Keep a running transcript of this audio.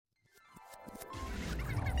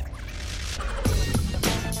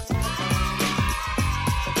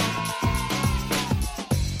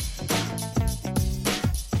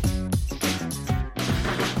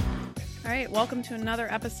right, welcome to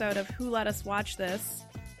another episode of Who Let Us Watch This,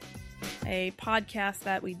 a podcast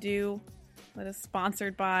that we do that is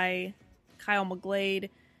sponsored by Kyle McGlade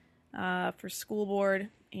for School Board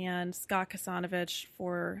and Scott Kasanovich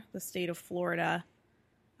for the state of Florida.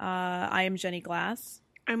 I am Jenny Glass.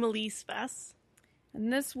 I'm Elise Vess.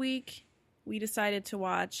 And this week, we decided to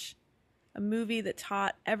watch a movie that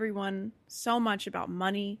taught everyone so much about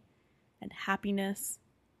money and happiness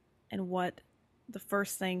and what the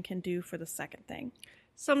first thing can do for the second thing.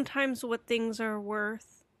 Sometimes what things are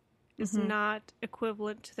worth is not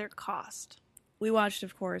equivalent to their cost. We watched,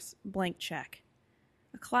 of course, Blank Check,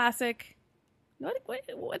 a classic.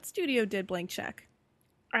 What studio did Blank Check?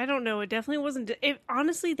 I don't know. It definitely wasn't.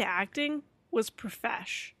 Honestly, the acting was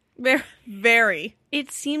profesh. Very.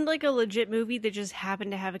 It seemed like a legit movie that just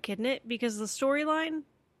happened to have a kid in it because the storyline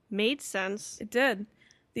made sense. It did.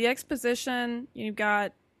 The exposition, you've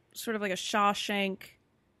got sort of like a Shawshank,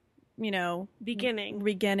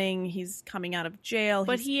 beginning. He's coming out of jail.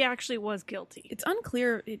 But he actually was guilty. It's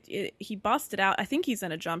unclear. He busted out. I think he's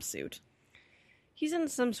in a jumpsuit. He's in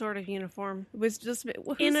some sort of uniform. It was just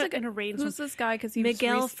in a rain. Who's this guy? Because he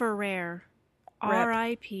Miguel Ferrer,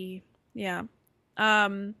 R.I.P. Yeah.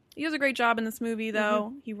 He does a great job in this movie,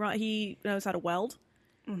 though. He knows how to weld,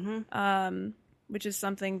 which is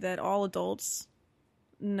something that all adults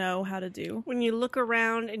know how to do. When you look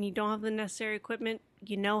around and you don't have the necessary equipment,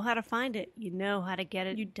 you know how to find it. You know how to get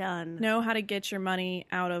it done. Know how to get your money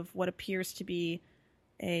out of what appears to be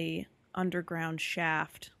a underground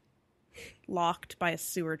shaft locked by a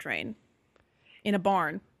sewer drain in a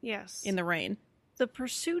barn. Yes. In the rain. The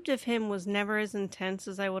pursuit of him was never as intense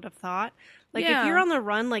as I would have thought. Like, if you're on the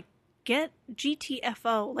run, like, get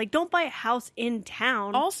GTFO. Like, don't buy a house in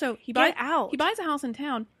town. Also, he buys a house in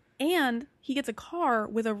town, and he gets a car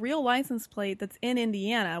with a real license plate that's in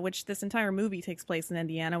Indiana, which this entire movie takes place in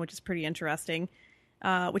Indiana, which is pretty interesting,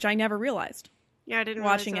 which I never realized. Yeah, I didn't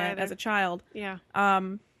watching realize it either. as a child. Yeah.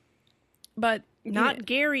 But not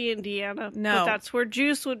Gary, Indiana. No. But that's where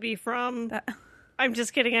Juice would be from. I'm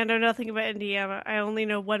just kidding. I know nothing about Indiana. I only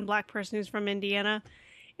know one black person who's from Indiana.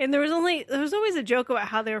 And there was always a joke about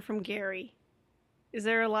how they were from Gary. Is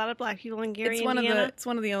there a lot of black people in Gary, Indiana? It's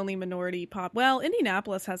one of the only minority pop. Well,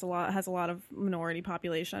 Indianapolis has a lot of minority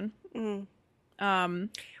population. When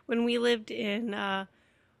we lived in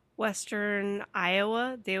western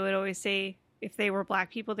Iowa, they would always say if they were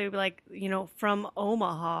black people, they would be like, from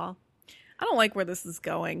Omaha. I don't like where this is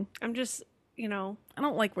going. I'm just, I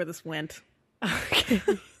don't like where this went. Okay.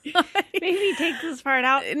 Maybe take this part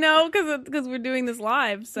out. No, because we're doing this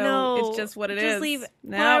live, so it's just what it is. Just leave.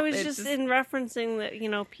 No, I was just in referencing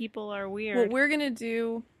that people are weird. What we're gonna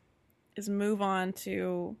do is move on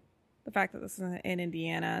to the fact that this is in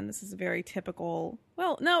Indiana, and this is a very typical.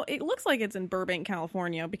 Well, no, it looks like it's in Burbank,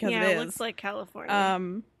 California, because it looks like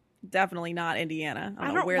California. Definitely not Indiana. I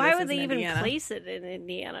don't know where why this would is they in even Indiana. place it in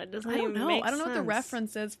Indiana? It doesn't I don't even know. make I don't know sense. what the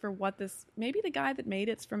reference is for what this. Maybe the guy that made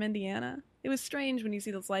it's from Indiana. It was strange when you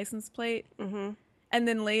see this license plate, and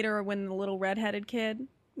then later when the little redheaded kid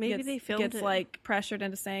they filmed gets it. like pressured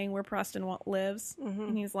into saying where Preston lives,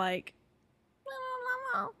 and he's like,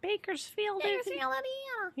 Bakersfield, Indiana.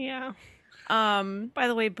 Yeah. By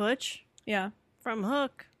the way, Butch. Yeah. From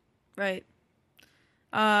Hook. Right.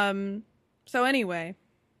 So anyway,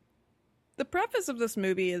 the preface of this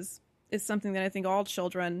movie is something that I think all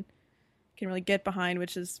children can really get behind,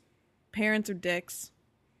 which is parents are dicks,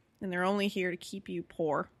 and they're only here to keep you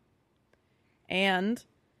poor. And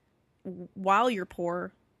while you're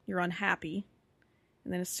poor, you're unhappy.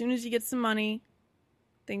 And then as soon as you get some money,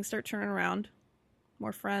 things start turning around.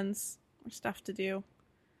 More friends, more stuff to do.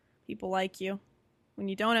 People like you. When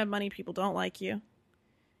you don't have money, people don't like you.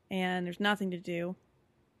 And there's nothing to do.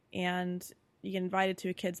 And you get invited to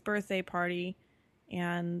a kid's birthday party,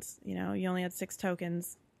 and, you only had 6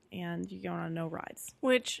 tokens, and you're going on no rides.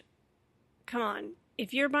 Which, come on.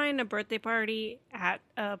 If you're buying a birthday party at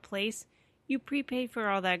a place, you prepay for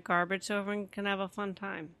all that garbage so everyone can have a fun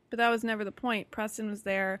time. But that was never the point. Preston was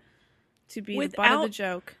there to be the butt of the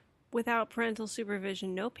joke. Without parental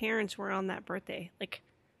supervision, no parents were on that birthday. Like,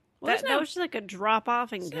 well, that was just like a drop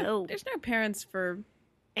off and go. There's no parents for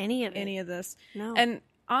any of this. No. And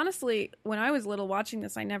honestly, when I was little watching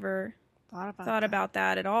this, I never thought about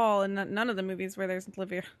that at all. And none of the movies where there's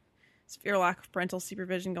severe lack of parental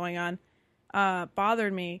supervision going on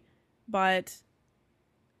bothered me. But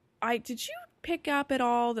did you pick up at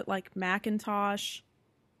all that, like, Macintosh,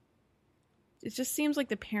 it just seems like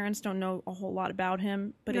the parents don't know a whole lot about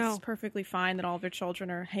him, but it's perfectly fine that all of their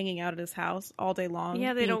children are hanging out at his house all day long.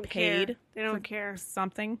 Yeah, they don't paid care. They don't care.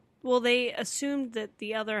 Something. Well, they assumed that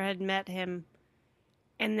the other had met him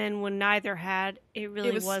And then when neither had, it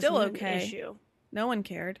really was wasn't still an okay. issue. No one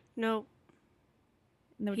cared. No.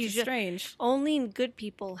 Which is strange. Only good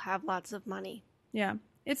people have lots of money. Yeah.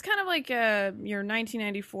 It's kind of like your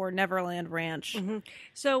 1994 Neverland Ranch. Mm-hmm.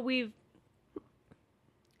 So we've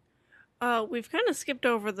kind of skipped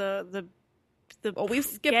over the well, we've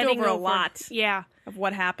skipped over a lot of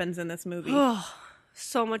what happens in this movie. Oh,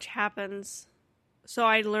 so much happens. So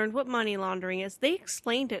I learned what money laundering is. They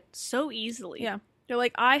explained it so easily. Yeah. They're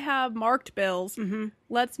like, I have marked bills. Mm-hmm.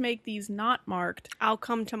 Let's make these not marked. I'll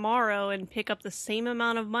come tomorrow and pick up the same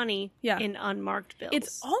amount of money in unmarked bills.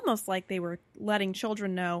 It's almost like they were letting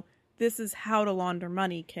children know, this is how to launder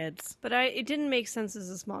money, kids. But it didn't make sense as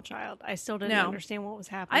a small child. I still didn't understand what was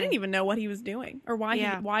happening. I didn't even know what he was doing or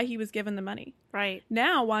why he was given the money. Right.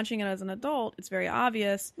 Now, watching it as an adult, it's very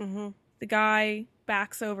obvious. Mm-hmm. The guy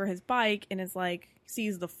backs over his bike and is like,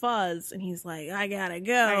 sees the fuzz, and he's like, I gotta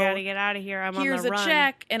go. I gotta get out of here. I'm on the run. Here's a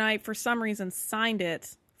check, and I, for some reason, signed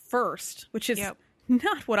it first, which is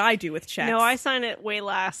not what I do with checks. No, I sign it way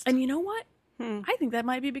last. And you know what? I think that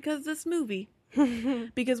might be because of this movie.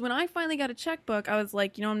 Because when I finally got a checkbook, I was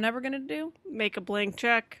like, you know what I'm never going to do? Make a blank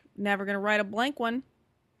check. Never going to write a blank one.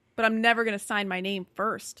 But I'm never going to sign my name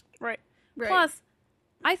first. Right. Plus,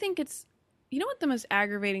 I think it's... You know what the most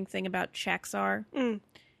aggravating thing about checks are?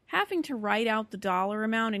 Having to write out the dollar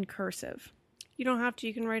amount in cursive. You don't have to.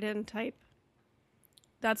 You can write it in type.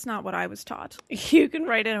 That's not what I was taught. You can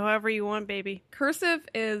write it however you want, baby. Cursive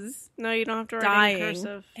is... No, you don't have to write in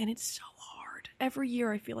cursive. And it's so hard. Every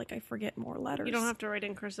year I feel like I forget more letters. You don't have to write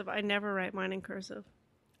in cursive. I never write mine in cursive.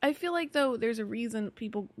 I feel like, though, there's a reason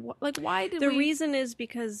people... Like, why did The reason is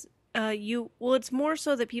because... it's more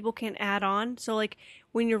so that people can add on. So, like,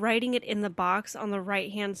 when you're writing it in the box on the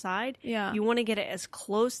right-hand side, you want to get it as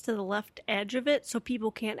close to the left edge of it so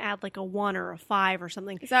people can't add, like, a 1 or a 5 or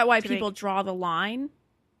something. Is that why people draw the line?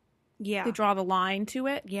 Yeah. They draw the line to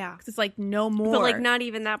it? Yeah. Because it's, like, no more. But, like, not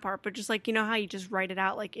even that part, but just, like, you know how you just write it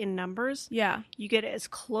out, like, in numbers? Yeah. You get it as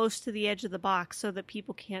close to the edge of the box so that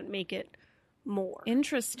people can't make it more.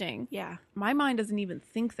 Interesting. Yeah. My mind doesn't even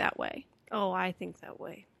think that way. Oh, I think that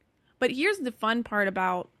way. But here's the fun part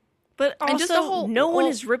about... But also, no one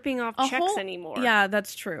is ripping off checks anymore. Yeah,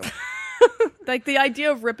 that's true. Like, the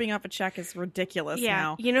idea of ripping off a check is ridiculous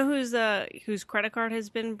now. You know whose credit card has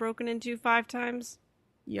been broken into 5 times?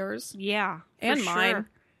 Yours? Yeah. And mine. Sure.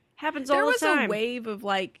 Happens all the time. There was a wave of,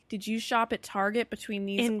 like, did you shop at Target between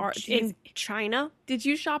these... In China? Did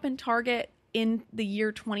you shop in Target in the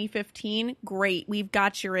year 2015? Great, we've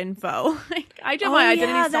got your info. I did my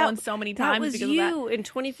identity stolen so many times because of that. That was you. In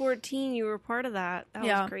 2014, you were part of that. That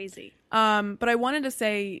was crazy. But I wanted to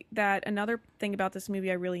say that another thing about this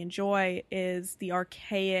movie I really enjoy is the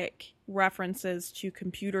archaic references to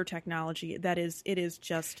computer technology. It is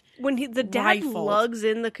just when the dad lugs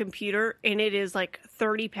in the computer and it is like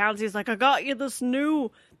 30 pounds. He's like, I got you this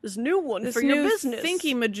new one for your business.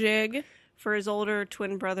 Thinky majig for his older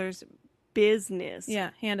twin brother's business.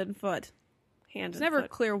 Yeah, hand and foot. It's never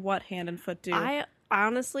clear what hand and foot do. I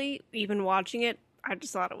honestly, even watching it, I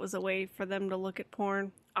just thought it was a way for them to look at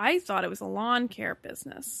porn. I thought it was a lawn care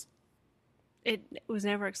business. It was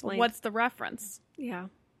never explained. What's the reference? Yeah.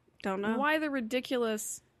 Don't know. Why the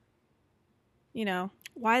ridiculous,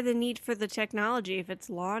 Why the need for the technology if it's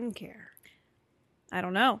lawn care? I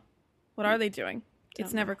don't know. What are they doing?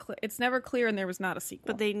 It's never clear, and there was not a sequel.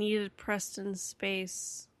 But they needed Preston's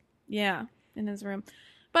space. Yeah, in his room.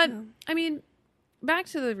 But, I mean, back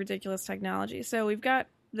to the ridiculous technology. So we've got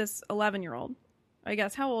this 11-year-old. I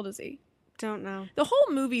guess. How old is he? Don't know. The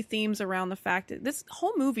whole movie themes around the fact that this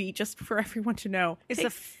whole movie, just for everyone to know,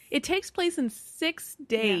 it takes place in 6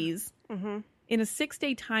 days. Yeah. Mm-hmm. In a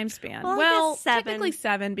 6-day time span. Well, technically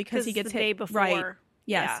 7 because he gets the hit day before. Right.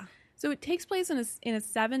 Yes. Yeah. So it takes place in a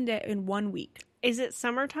 7-day in 1 week. Is it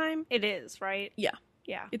summertime? It is, right? Yeah.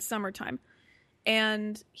 Yeah. It's summertime.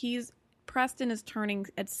 And Preston is turning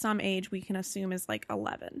at some age we can assume is like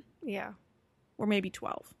 11. Yeah. Or maybe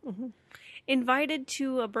 12. Mm-hmm. Invited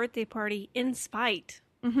to a birthday party in spite.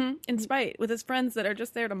 Mm-hmm. In spite, with his friends that are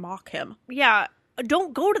just there to mock him. Yeah.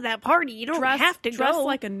 Don't go to that party. You don't have to dress go.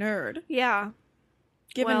 like a nerd. Yeah.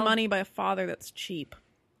 Given money by a father that's cheap.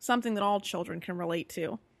 Something that all children can relate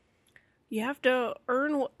to. You have to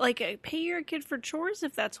earn, pay your kid for chores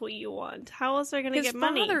if that's what you want. How else are they going to get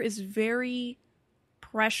money? His father is very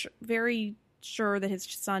sure that his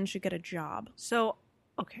son should get a job. So,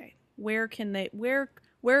 okay. Where can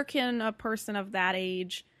a person of that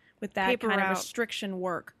age with that kind of restriction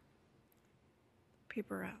work?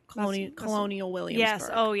 Paper out. Colonial Williamsburg. Yes.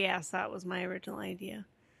 Oh, yes. That was my original idea.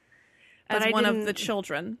 As one of the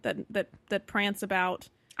children that prance about.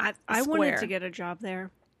 I wanted to get a job there.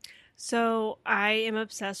 So I am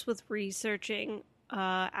obsessed with researching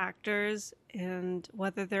actors and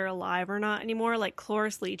whether they're alive or not anymore. Like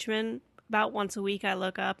Cloris Leachman, about once a week I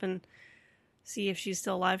look up and see if she's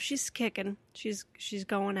still alive. She's kicking. She's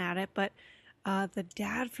going at it. But the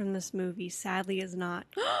dad from this movie sadly is not.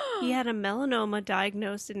 He had a melanoma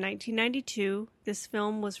diagnosed in 1992. This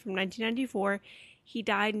film was from 1994. He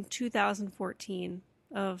died in 2014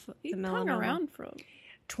 of the melanoma. Hung around for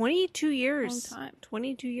 22 years. long time.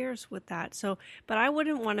 22 years with that. So, but I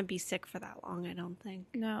wouldn't want to be sick for that long, I don't think.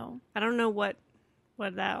 No. I don't know what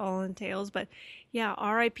that all entails, but yeah,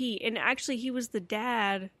 R.I.P. And actually, he was the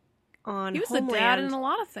dad on He was Homeland. the dad in a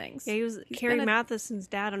lot of things. Yeah, he was He's Carrie been Matheson's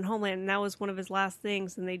dad on Homeland, and that was one of his last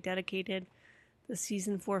things, and they dedicated the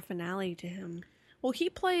season 4 finale to him. Well, he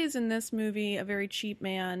plays in this movie a very cheap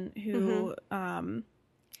man who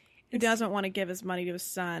doesn't want to give his money to his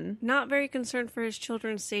son. Not very concerned for his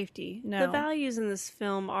children's safety. No. The values in this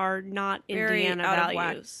film are not Very Indiana out of whack.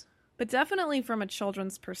 values. But definitely from a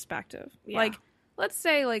children's perspective. Yeah. Like, let's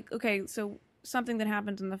say, like, okay, so something that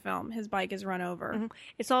happens in the film, his bike is run over. Mhm.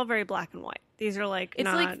 It's all very black and white. These are like It's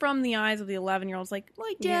not... like from the eyes of the 11-year-olds, like,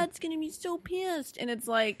 my Yeah. dad's going to be so pissed. And it's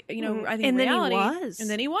like, you know, I think And then he reality... was. And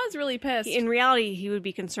then he was really pissed. In reality, he would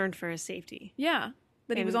be concerned for his safety. Yeah.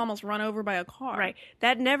 That he was And- almost run over by a car. Right.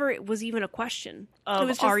 That never was even a question of, It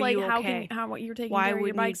was just are like, you how okay? what you're taking Why care of your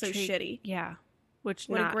wouldn't bike you so treat- shitty. Yeah. Which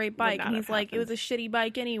What a not- great would bike. not And he's have like, it was a happened. shitty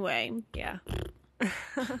bike anyway. Yeah.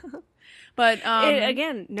 But,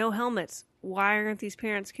 Again, no helmets. Why aren't these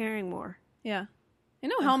parents carrying more? yeah.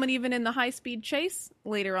 And no helmet even in the high-speed chase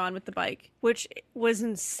later on with the bike. Which was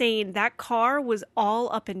insane. That car was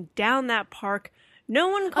all up and down that park. No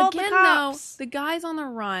one called Again, the cops. though, the guy's on the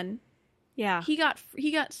run. Yeah. He got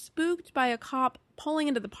spooked by a cop pulling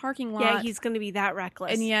into the parking lot. Yeah, he's going to be that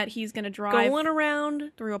reckless. and yet he's going to drive going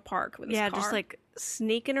around. through a park with his Yeah, car. just like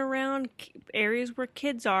sneaking around areas where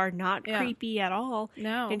kids are, not Yeah. creepy at all.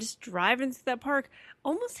 No. And just driving through that park,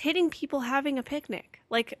 almost hitting people having a picnic.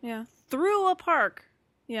 Like Yeah. through a park,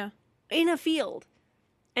 Yeah. in a field,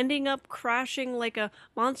 ending up crashing like a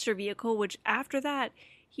monster vehicle, which after that,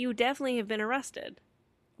 he would definitely have been arrested.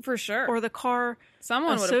 For sure. Or the car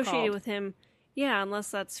someone would have associated called. with him. Yeah, unless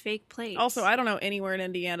that's fake plates. Also, I don't know anywhere in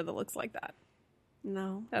Indiana that looks like that.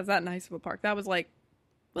 No. That's that nice of a park. That was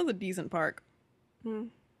a decent park. Hmm.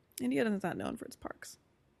 Indiana's not known for its parks.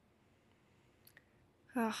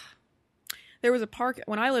 Ugh. There was a park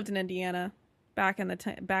when I lived in Indiana back in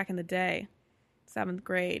the day, 7th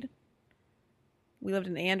grade. We lived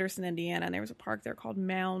in Anderson, Indiana, and there was a park there called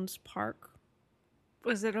Mounds Park.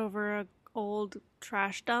 Was it over a old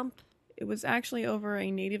trash dump? It was actually over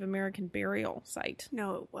a Native American burial site.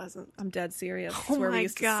 No, it wasn't. I'm dead serious. Oh It's where my we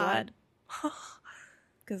used to God. sled.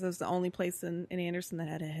 Because it was the only place in Anderson that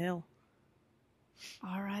had a hill.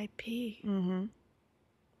 R.I.P. Mm-hmm.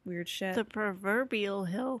 Weird shit. The proverbial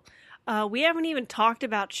hill. We haven't even talked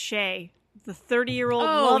about Shay, the 30-year-old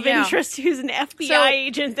love interest who's an FBI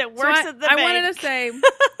agent that works at the bank. I wanted to say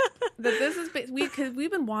that this is because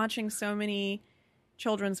we've been watching so many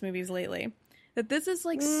children's movies lately that this is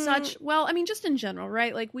like such, well, I mean, just in general,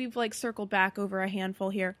 right? Like we've like circled back over a handful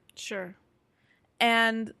here. Sure.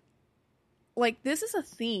 And like this is a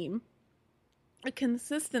theme, a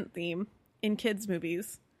consistent theme in kids'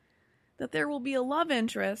 movies, that there will be a love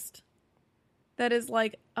interest that is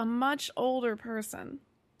like a much older person.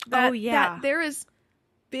 That there is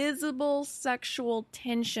visible sexual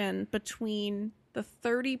tension between the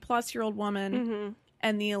 30-plus-year-old woman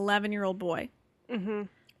and the 11-year-old boy. Mm-hmm.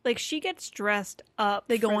 Like she gets dressed up.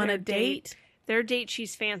 They go for on their a date. Their date,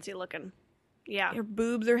 she's fancy looking. Yeah. Her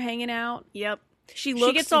boobs are hanging out. Yep. She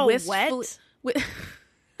gets all wet.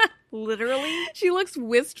 Literally. She looks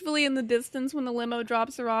wistfully in the distance when the limo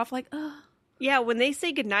drops her off, like, ugh. Yeah, when they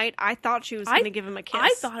say goodnight, I thought she was going to give him a kiss.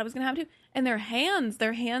 I thought I was going to have to. And their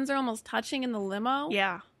hands are almost touching in the limo.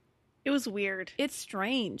 Yeah. It was weird. It's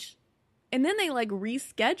strange. And then they, like,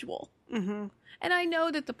 reschedule. Mm-hmm. And I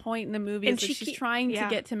know that the point in the movie is that she's trying to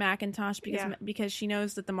get to Macintosh because she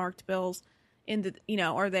knows that the marked bills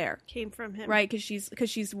are there. Came from him. Right, because she's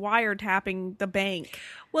wiretapping the bank.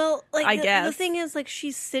 Well, like, I guess. The thing is, like,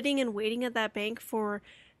 she's sitting and waiting at that bank for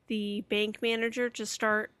the bank manager to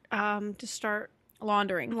start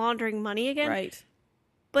laundering money again. Right.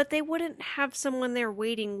 But they wouldn't have someone there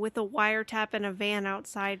waiting with a wiretap and a van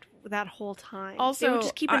outside that whole time. Also, they would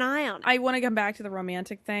just keep an eye on it. I want to come back to the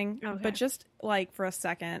romantic thing, Okay. but just like for a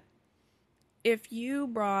second, if you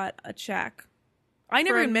brought a check, I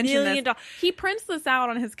never even mentioned this. He prints this out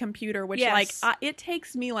on his computer, which it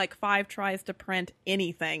takes me like 5 tries to print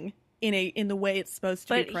anything in the way it's supposed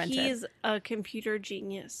to be printed. But he's a computer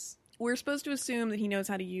genius. we're supposed to assume that he knows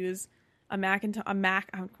how to use a Mac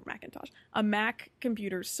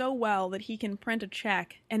computer so well that he can print a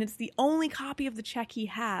check, and it's the only copy of the check he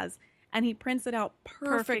has, and he prints it out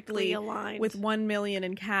perfectly aligned with $1 million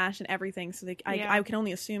in cash and everything. So I can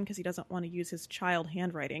only assume because he doesn't want to use his child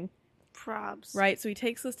handwriting. Probs. Right. So he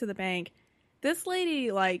takes this to the bank. This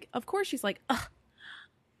lady, like, of course she's like,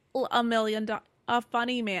 $1 million, a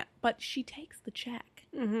funny man, but she takes the check.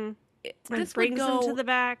 Mm-hmm. This brings him to the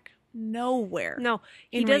back. Nowhere. No,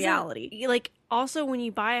 in reality. Like, also when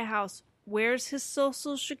you buy a house, where's his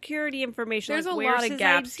social security information? There's like, a lot of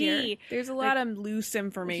gaps ID? here. There's a lot of loose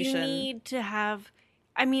information. You need to have.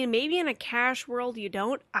 I mean, maybe in a cash world you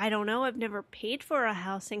don't. I don't know. I've never paid for a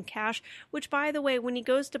house in cash. Which, by the way, when he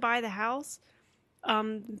goes to buy the house,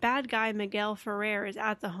 bad guy Miguel Ferrer is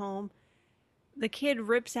at the home. The kid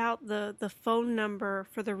rips out the phone number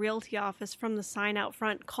for the realty office from the sign out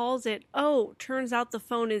front, calls it. Oh, turns out the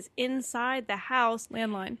phone is inside the house.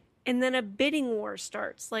 Landline. And then a bidding war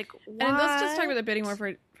starts. Like, what? And let's just talk about the bidding war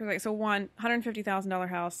for like, so $150,000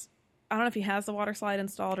 house. I don't know if he has the water slide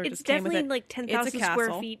installed or just came with it. It's definitely like 10,000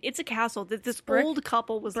 square feet. It's a castle that this old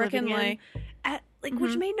couple was living in. At, like,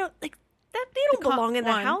 which made no, like, that they don't belong in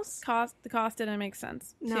that house. The cost didn't make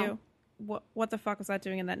sense. No. 2, what the fuck was that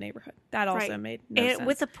doing in that neighborhood? That also made no sense.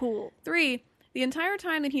 With a pool. 3, the entire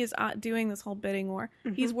time that he is doing this whole bidding war,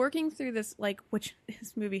 he's working through this, like, which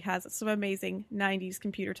this movie has some amazing 90s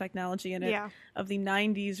computer technology in it. Yeah. Of the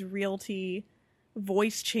 90s realty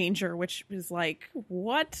voice changer, which is like,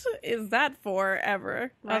 what is that for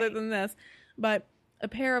ever other than this? But a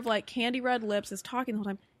pair of, like, candy red lips is talking the whole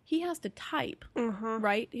time. He has to type,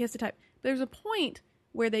 right? He has to type. There's a point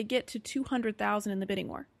where they get to 200,000 in the bidding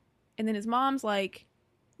war. And then his mom's like,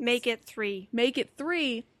 make it 3. Make it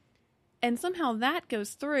 3. And somehow that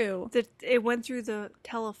goes through. It went through the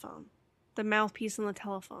telephone. The mouthpiece on the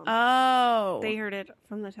telephone. Oh. They heard it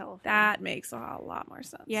from the telephone. That makes a lot more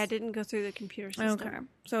sense. Yeah, it didn't go through the computer system.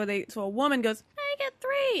 Okay. So a woman goes, make it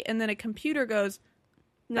 3. And then a computer goes,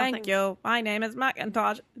 thank you. My name is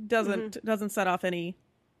Macintosh. Doesn't set off any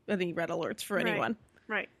red alerts for anyone.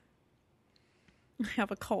 Right. I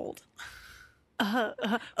have a cold.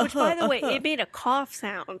 Which, by the way, it made a cough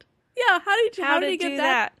sound. Yeah, how did he get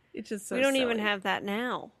that? It's just so we don't silly. even have that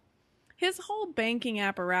now. His whole banking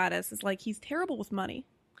apparatus is like he's terrible with money.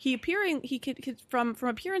 He could from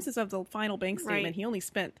appearances of the final bank statement,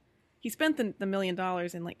 he spent the $1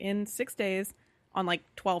 million in 6 days on like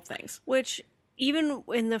 12 things. Which, even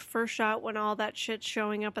in the first shot when all that shit's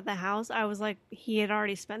showing up at the house, I was like, he had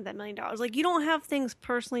already spent that $1 million. Like, you don't have things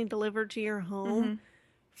personally delivered to your home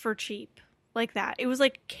for cheap like that. It was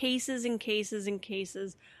like cases and cases and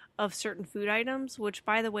cases of certain food items, which,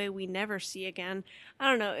 by the way, we never see again. I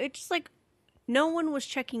don't know. It's just like no one was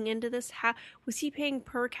checking into this. Was he paying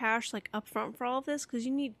per cash, like, upfront for all of this? Because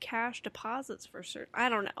you need cash deposits for certain. I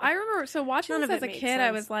don't know. I remember, so watching this as a kid,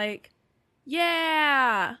 I was like,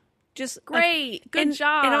 yeah, just great, good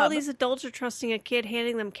job. And all these adults are trusting a kid,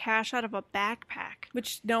 handing them cash out of a backpack.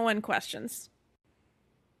 Which no one questions.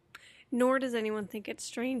 Nor does anyone think it's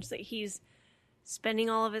strange that he's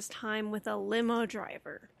spending all of his time with a limo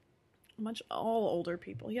driver. All older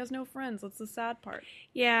people. He has no friends. That's the sad part.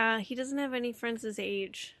 Yeah, he doesn't have any friends his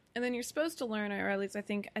age. And then you're supposed to learn, or at least I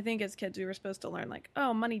think as kids we were supposed to learn, like,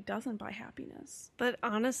 oh, money doesn't buy happiness. But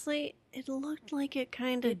honestly, it looked like it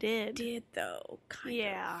kind of did. It did, though. Kind of.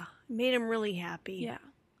 Yeah. Made him really happy. Yeah.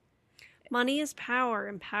 Money is power,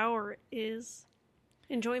 and power is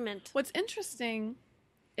enjoyment. What's interesting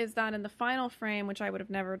is that in the final frame, which I would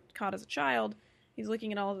have never caught as a child, he's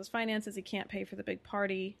looking at all of his finances. He can't pay for the big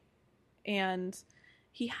party. And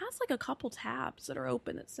he has, like, a couple tabs that are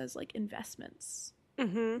open that says, like, investments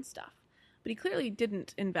and stuff. But he clearly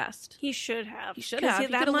didn't invest. He should have. He should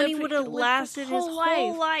have. That money would have lasted his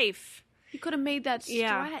whole life. He could have made that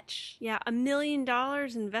stretch. Yeah, $1 million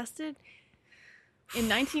invested. In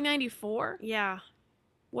 1994? Yeah.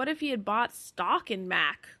 What if he had bought stock in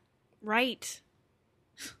Mac? Right.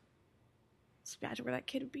 Just imagine where that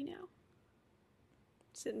kid would be now.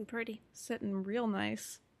 Sitting pretty. Sitting real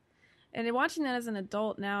nice. And watching that as an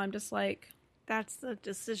adult now, I'm just like... That's the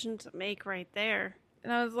decision to make right there.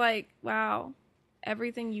 And I was like, wow,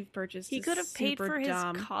 everything you've purchased He could have paid for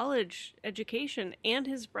dumb. his college education and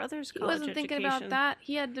his brother's college education. He wasn't thinking about that.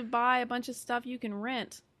 He had to buy a bunch of stuff you can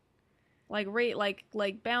rent.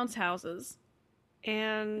 Like bounce houses.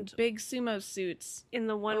 And big sumo suits. In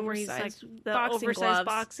the one where he's like the oversized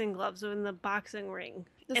boxing gloves in the boxing ring.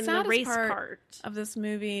 The saddest part of this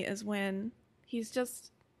movie is when he's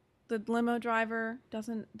just... the limo driver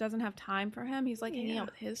doesn't have time for him. He's like hanging out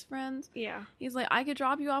with his friends. Yeah. He's like, I could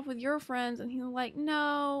drop you off with your friends, and he's like,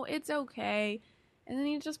 no, it's okay. And then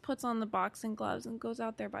he just puts on the boxing gloves and goes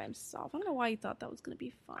out there by himself. I don't know why he thought that was going to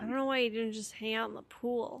be fun. I don't know why he didn't just hang out in the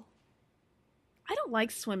pool. I don't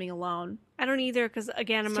like swimming alone. I don't either, because,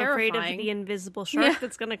 again, I'm afraid of the invisible shark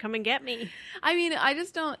that's going to come and get me. I mean, I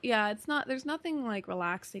just don't, it's not, there's nothing, like,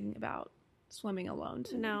 relaxing about swimming alone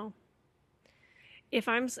to me. No. If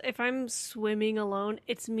I'm swimming alone,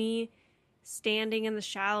 it's me standing in the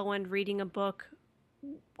shallow end reading a book,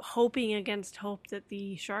 hoping against hope that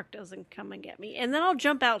the shark doesn't come and get me. And then I'll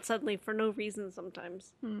jump out suddenly for no reason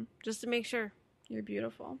sometimes, just to make sure. You're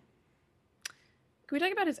beautiful. Can we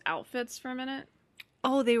talk about his outfits for a minute?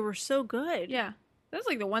 Oh, they were so good. Yeah. That's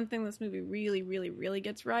like the one thing this movie really, really, really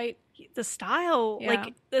gets right. The style,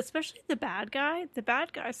 like, especially the bad guy. The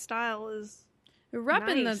bad guy's style is We're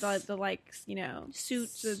repping nice. the like, you know,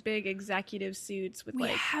 Suits. the big executive suits with we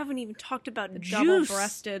like haven't even talked about the Juice.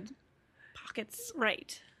 double-breasted pockets,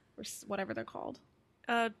 Right. or whatever they're called.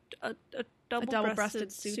 A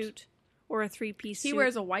double-breasted suit. suit. Or a three-piece suit. He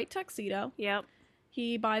wears a white tuxedo. Yep.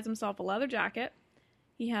 He buys himself a leather jacket.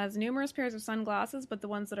 He has numerous pairs of sunglasses, but the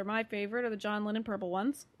ones that are my favorite are the John Lennon purple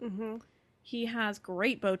ones. Mm-hmm. He has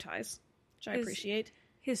great bow ties, which I appreciate.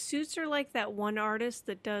 His suits are like that one artist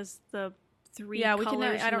that does the three we can.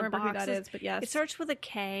 colors I don't in the remember who that boxes. is, but yes, It starts with a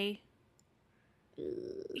K.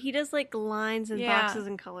 He does like lines and boxes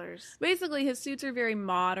and colors. Basically, his suits are very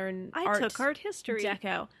modern. I took art history.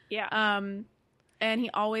 Deco. Yeah. And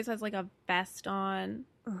he always has like a vest on.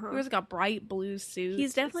 He wears like a bright blue suit.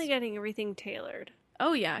 He's definitely getting everything tailored.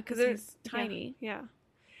 Oh yeah, because he's tiny. Yeah.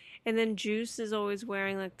 And then Juice is always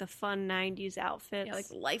wearing like the fun 90s outfits. Yeah, like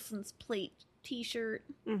the license plate T-shirt.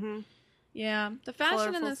 Mm-hmm. Yeah, the fashion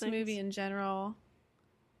in Colorful this things. movie in general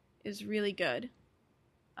is really good.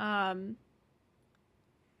 From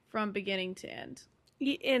beginning to end.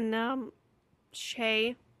 In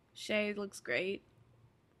Shay looks great.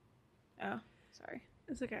 Oh, sorry.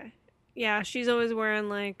 It's okay. Yeah, she's always wearing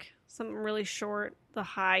like something really short, the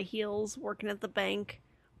high heels, working at the bank,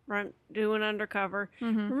 doing undercover.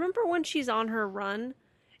 Mm-hmm. Remember when she's on her run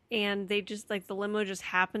and they just like the limo just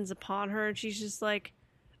happens upon her and she's just like,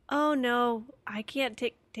 "Oh no, I can't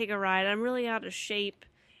take a ride. I'm really out of shape."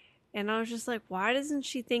 And I was just like, why doesn't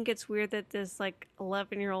she think it's weird that this like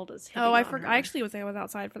 11-year-old is hitting I on forgot. her? I actually was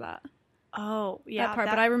outside for that. Oh, yeah. That part,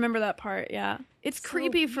 but I remember that part, yeah. It's So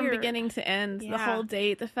creepy from weird. beginning to end, the Yeah. whole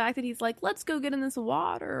date. The fact that he's like, let's go get in this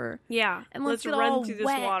water. Yeah. And let's get run all through this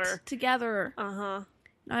wet water. together. Uh-huh.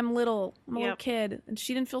 I'm a little Yep. kid, and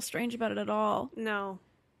she didn't feel strange about it at all. No.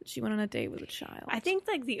 She went on a date with a child. I think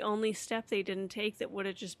like the only step they didn't take that would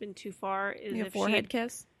have just been too far is Like a if she forehead had,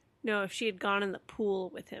 kiss. no, if she had gone in the pool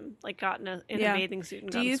with him, like gotten in a bathing suit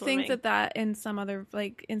and Do gone you swimming. think that in some other,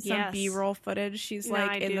 like, in some Yes. B-roll footage, she's, No,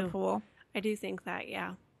 like, I in the do. pool? I do think that,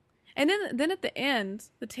 yeah. And then at the end,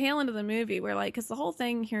 the tail end of the movie, where, like, because the whole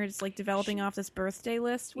thing here is, like, developing off this birthday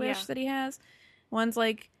list wish that he has. One's,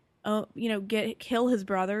 like, oh, you know, kill his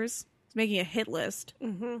brothers. He's making a hit list.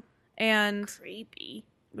 Mm-hmm. And, Creepy.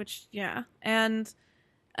 which, yeah. And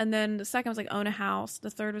then the second was, like, own a house. The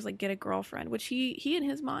third was, like, get a girlfriend, which he in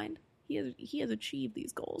his mind, he has achieved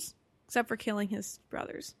these goals. Except for killing his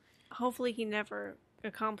brothers. Hopefully he never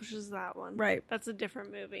accomplishes that one. Right. That's a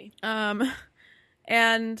different movie.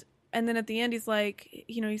 And then at the end, he's like,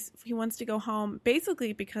 you know, he wants to go home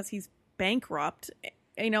basically because he's bankrupt.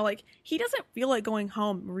 You know, like, he doesn't feel like going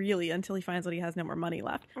home really until he finds out he has no more money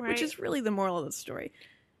left, Right. which is really the moral of the story,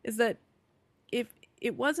 is that if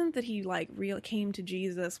it wasn't that he like came to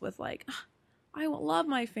Jesus with like, I love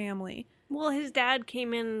my family, Well, his dad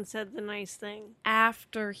came in and said the nice thing.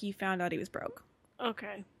 after he found out he was broke.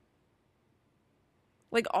 Okay.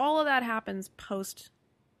 Like, all of that happens post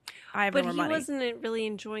I have no But more he money. wasn't really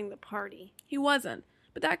enjoying the party. He wasn't.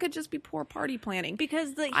 But that could just be poor party planning.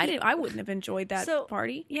 Because I wouldn't have enjoyed that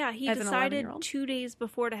party. Yeah, he as an decided 11-year-old. 2 days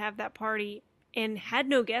before to have that party and had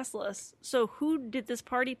no guest list. So who did this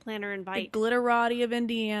party planner The invite? glitterati of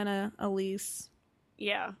Indiana, Elise.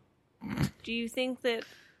 Yeah. Do you think that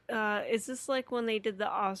is this like when they did the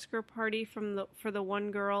Oscar party for the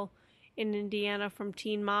one girl in Indiana from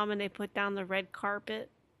Teen Mom and they put down the red carpet?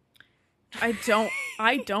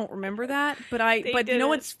 I don't remember that, but you know did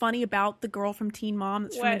what's funny about the girl from Teen Mom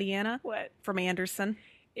that's from What? Indiana? What? From Anderson.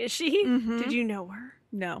 Is she? Mhm. Did you know her?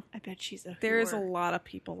 No. I bet she's a There's a whore. lot of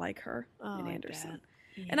people like her in I Anderson. bet.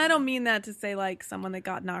 Yeah. And I don't mean that to say like someone that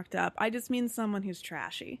got knocked up. I just mean someone who's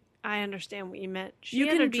trashy. I understand what you meant. She You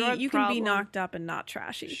had a can drug be problem. knocked up and not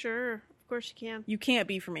trashy. Sure, of course you can. You can't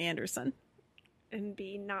be from Anderson. and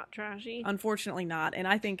be not trashy. Unfortunately not. And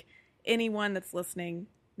I think anyone that's listening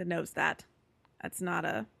that knows that, that's not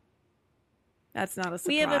a surprise.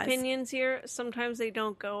 We have opinions here. Sometimes they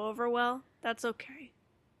don't go over well. That's okay.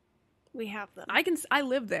 We have them. I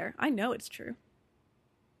live there. I know it's true.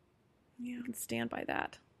 Yeah. I can stand by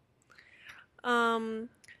that.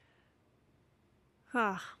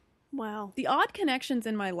 Well. The odd connections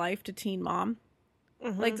in my life to Teen Mom.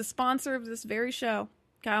 Mm-hmm. Like the sponsor of this very show,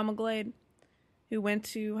 Kyle McGlade, who went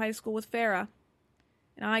to high school with Farrah.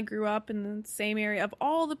 And I grew up in the same area. Of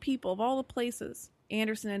all the people, of all the places,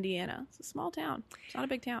 Anderson, Indiana. It's a small town. It's not a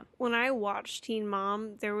big town. When I watched Teen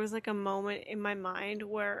Mom, there was like a moment in my mind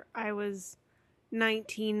where I was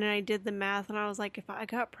 19 and I did the math and I was like, if I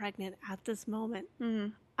got pregnant at this moment,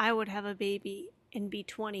 I would have a baby and be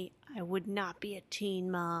 20. I would not be a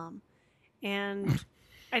teen mom. And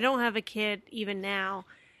I don't have a kid even now,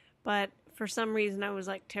 but for some reason I was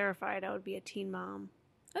like terrified I would be a teen mom.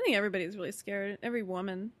 I think everybody's really scared. Every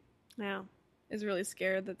woman is really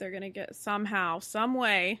scared that they're going to get somehow, some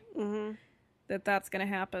way, that's going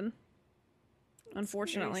to happen.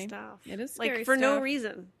 Unfortunately, it is scary like for stuff. No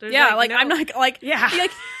reason. There's I'm not like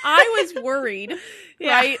I was worried,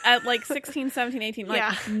 right? At like 16, 17, 18,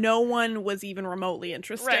 like no one was even remotely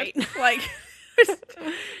interested. Right. Like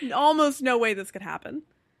almost no way this could happen.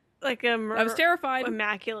 Like I was terrified.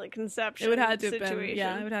 Immaculate conception. It would have to have situation.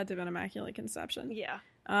 been, it would have to have been immaculate conception. Yeah.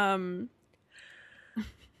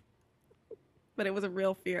 But it was a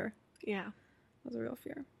real fear. Yeah. It was a real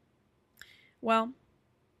fear. Well,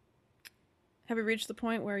 have we reached the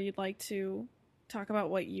point where you'd like to talk about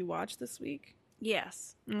what you watched this week?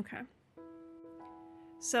 Yes. Okay.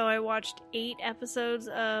 So I watched 8 episodes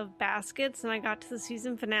of Baskets and I got to the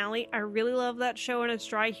season finale. I really love that show and its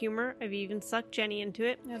dry humor. I've even sucked Jenny into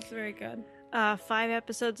it. That's very good. 5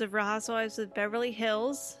 episodes of Real Housewives of Beverly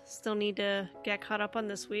Hills. Still need to get caught up on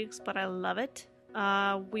this week's, but I love it.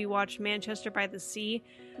 We watched Manchester by the Sea.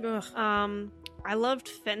 Ugh. I loved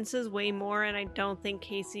Fences way more, and I don't think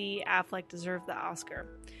Casey Affleck deserved the Oscar.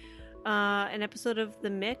 An episode of The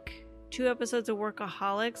Mick, 2 episodes of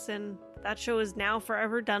Workaholics, and that show is now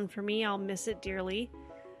forever done for me. I'll miss it dearly.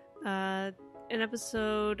 An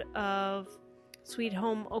episode of Sweet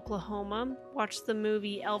Home Oklahoma. Watched the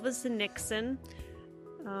movie Elvis and Nixon.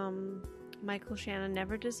 Michael Shannon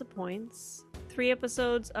never disappoints. 3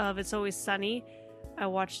 episodes of It's Always Sunny. I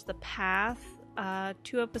watched The Path.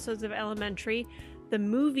 2 episodes of Elementary. The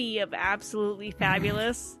movie of Absolutely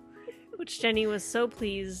Fabulous, which Jenny was so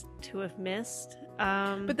pleased to have missed.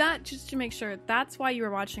 But that, just to make sure, that's why you were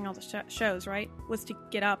watching all the shows, right? Was to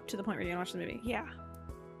get up to the point where you're going to watch the movie. Yeah.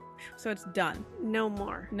 So it's done. No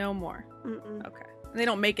more. No more. Mm-mm. Okay. And they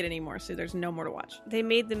don't make it anymore, so there's no more to watch. They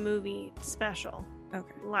made the movie special.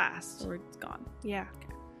 Okay. Last. So it's gone. Yeah.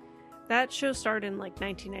 Okay. That show started in like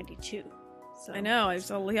 1992. So. I know.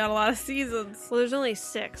 It's only got a lot of seasons. Well, there's only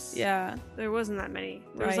 6. Yeah. There wasn't that many.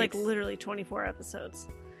 There was like literally 24 episodes.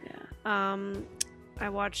 Yeah. I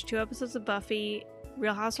watched 2 episodes of Buffy,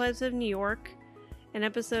 Real Housewives of New York, an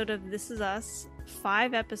episode of This Is Us,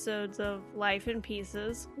 5 episodes of Life in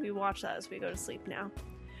Pieces. We watch that as we go to sleep now.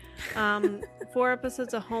 4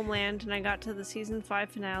 episodes of Homeland, and I got to the season 5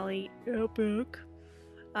 finale. Epic.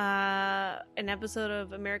 An episode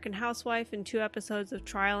of American Housewife and 2 episodes of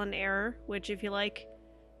Trial and Error, which if you like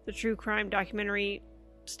the true crime documentary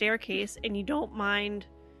Staircase and you don't mind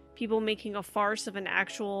people making a farce of an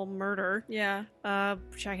actual murder,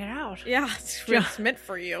 check it out. Yeah, it's meant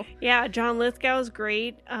for you. Yeah, John Lithgow is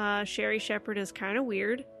great. Sherry Shepherd is kind of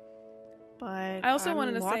weird, but I also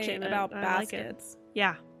wanted to say about Baskets.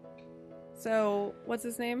 Yeah. So, what's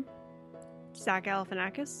his name? Zach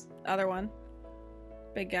Galifianakis. Other one.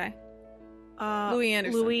 Big guy.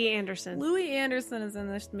 Louis Anderson. Louis Anderson is in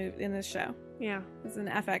this movie, in this show. Yeah. It's an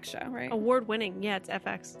FX show, right? Award-winning. Yeah, it's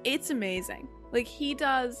FX. It's amazing. Like, he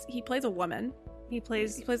plays a woman. He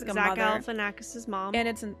plays like a Zach mother. Galifianakis' mom. And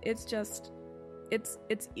it's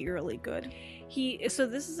eerily good. So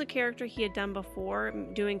this is a character he had done before,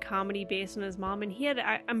 doing comedy based on his mom, and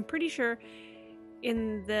I'm pretty sure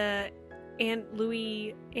in the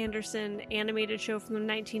Louis Anderson animated show from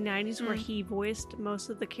the 1990s where he voiced most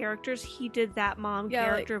of the characters, he did that mom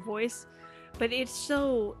character voice. But it's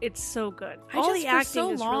so good. All the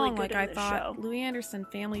acting is really good in this show. Louis Anderson,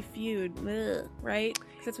 Family Feud, right?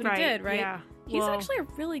 That's what he did, right? Yeah. He's actually a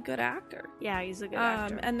really good actor. Yeah, he's a good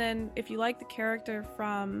actor. And then if you like the character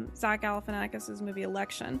from Zach Galifianakis' movie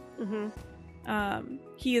Election,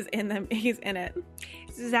 he is in them. He's in it.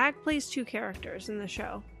 Zach plays 2 characters in the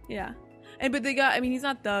show. Yeah. But they got, I mean, he's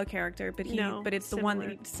not the character, but but it's similar. the one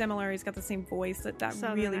that similar. He's got the same voice, that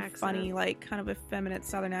Southern really accent. funny, like kind of effeminate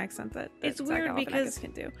Southern accent that It's Zach weird Galifianakis because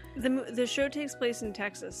can do. the show takes place in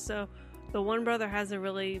Texas, so the one brother has a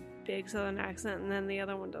really big Southern accent, and then the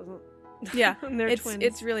other one doesn't. Yeah, and they're it's twins.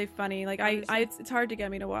 it's really funny. Like it's hard to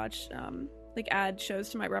get me to watch like add shows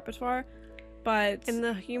to my repertoire, but and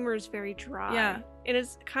the humor is very dry. Yeah. And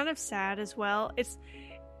it's kind of sad as well.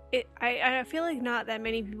 I feel like not that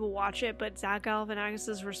many people watch it, but Zach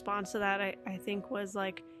Galifianakis' response to that, I think, was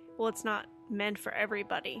like, well, it's not meant for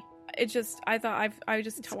everybody. it just I thought I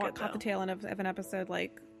just It's caught good, the tail end of an episode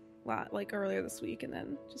like earlier this week, and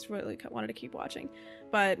then just really wanted to keep watching.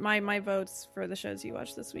 But my votes for the shows you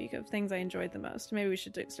watched this week of things I enjoyed the most. Maybe we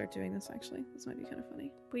should start doing this. Actually, this might be kind of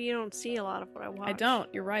funny. But you don't see a lot of what I watch. I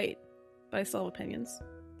don't. You're right, but I still have opinions.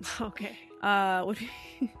 Okay. Would be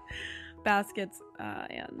Baskets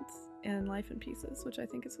and Life in Pieces, which I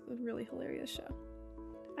think is a really hilarious show.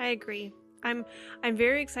 I agree. I'm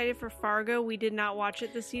very excited for Fargo. We did not watch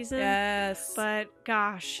it this season. Yes, But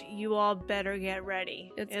gosh, you all better get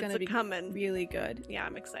ready. it's gonna be coming. really good. Yeah,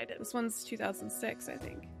 I'm excited. This one's 2006, I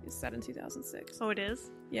think. It's set in 2006. Oh, it is?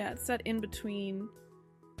 Yeah, it's set in between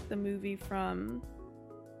the movie Fargo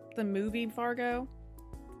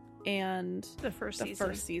and The first the season.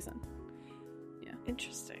 first season.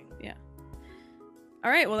 Interesting. All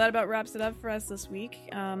right, well, that about wraps it up for us this week.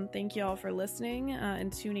 Thank you all for listening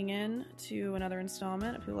and tuning in to another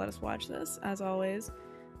installment of Who Let Us Watch This. As always,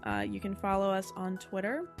 you can follow us on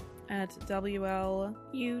Twitter at WL.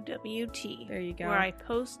 UWT. There you go. Where I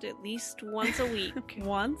post at least once a week.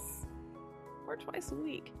 Once or twice a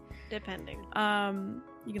week. Depending.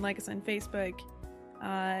 You can like us on Facebook,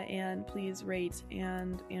 and please rate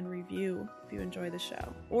and review if you enjoy the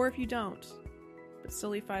show. Or if you don't, but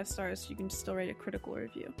still leave 5 stars, you can still rate a critical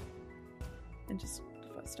review. And just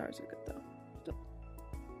 5 stars are good though.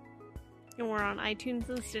 And we're on iTunes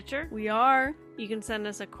and Stitcher. We are. You can send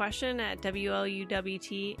us a question at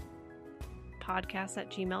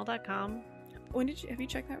WLUWTpodcast@gmail.com. Have you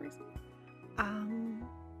checked that recently?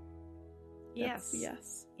 Yes.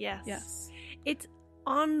 Yes. Yes. It's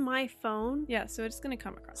on my phone. Yeah, so it's gonna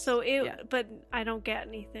come across. So Yeah. but I don't get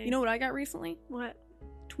anything. You know what I got recently? what?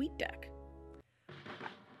 TweetDeck.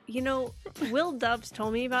 You know, Will Dubs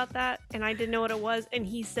told me about that, and I didn't know what it was, and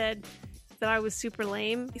he said that I was super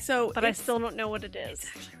lame, So, but I still don't know what it is.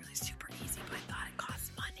 It's actually really super easy, but I thought it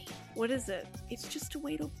costs money. What is it? It's just a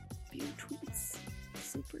way to view tweets.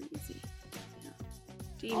 Super easy.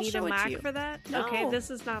 Do you I'll need show a it to Mac you. for that? No. Okay,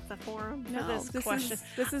 this is not the forum for this question.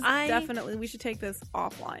 This is I- definitely, we should take this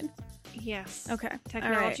offline. Yes. Okay.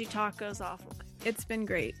 Technology All right. talk goes offline. It's been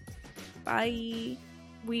great. Bye.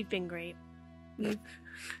 We've been great. We've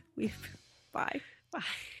bye. Bye.